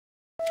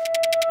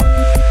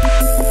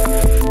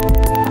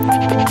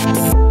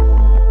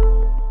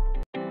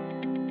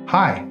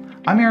Hi,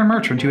 I'm Aaron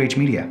Murch from 2H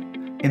Media.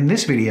 In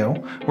this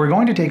video, we're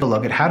going to take a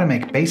look at how to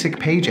make basic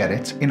page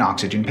edits in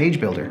Oxygen Page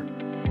Builder.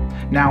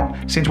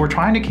 Now, since we're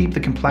trying to keep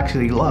the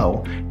complexity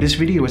low, this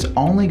video is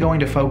only going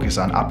to focus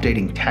on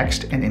updating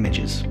text and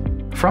images.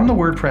 From the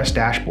WordPress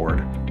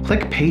dashboard,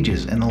 click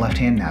Pages in the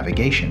left-hand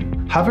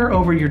navigation, hover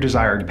over your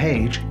desired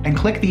page, and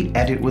click the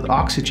Edit with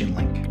Oxygen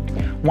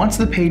link. Once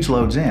the page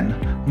loads in,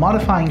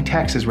 modifying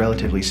text is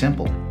relatively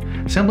simple.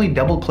 Simply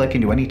double-click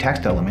into any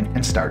text element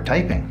and start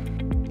typing.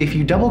 If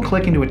you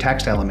double-click into a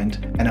text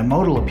element and a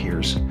modal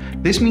appears,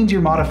 this means you're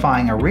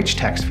modifying a rich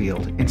text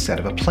field instead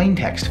of a plain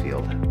text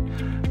field.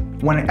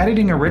 When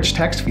editing a rich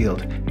text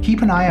field,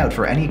 keep an eye out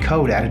for any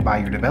code added by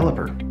your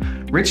developer.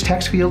 Rich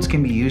text fields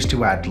can be used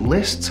to add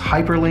lists,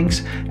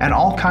 hyperlinks, and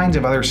all kinds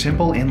of other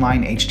simple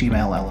inline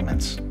HTML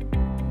elements.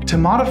 To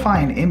modify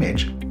an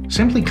image,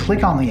 simply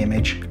click on the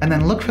image and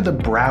then look for the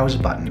Browse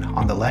button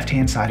on the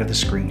left-hand side of the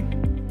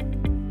screen.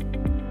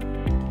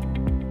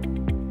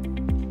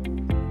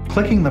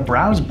 Clicking the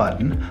Browse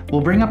button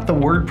will bring up the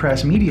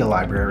WordPress media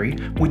library,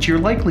 which you're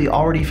likely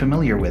already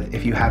familiar with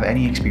if you have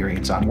any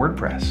experience on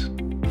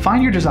WordPress.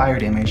 Find your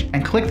desired image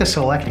and click the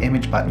Select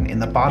Image button in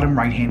the bottom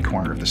right-hand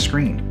corner of the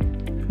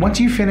screen.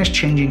 Once you've finished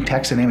changing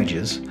text and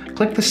images,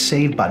 click the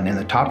Save button in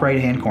the top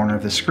right-hand corner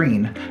of the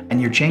screen, and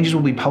your changes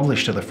will be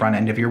published to the front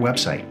end of your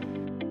website.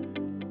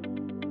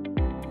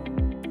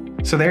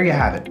 So there you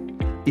have it.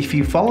 If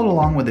you followed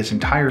along with this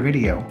entire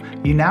video,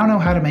 you now know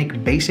how to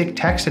make basic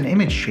text and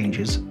image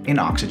changes in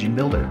Oxygen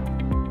Builder.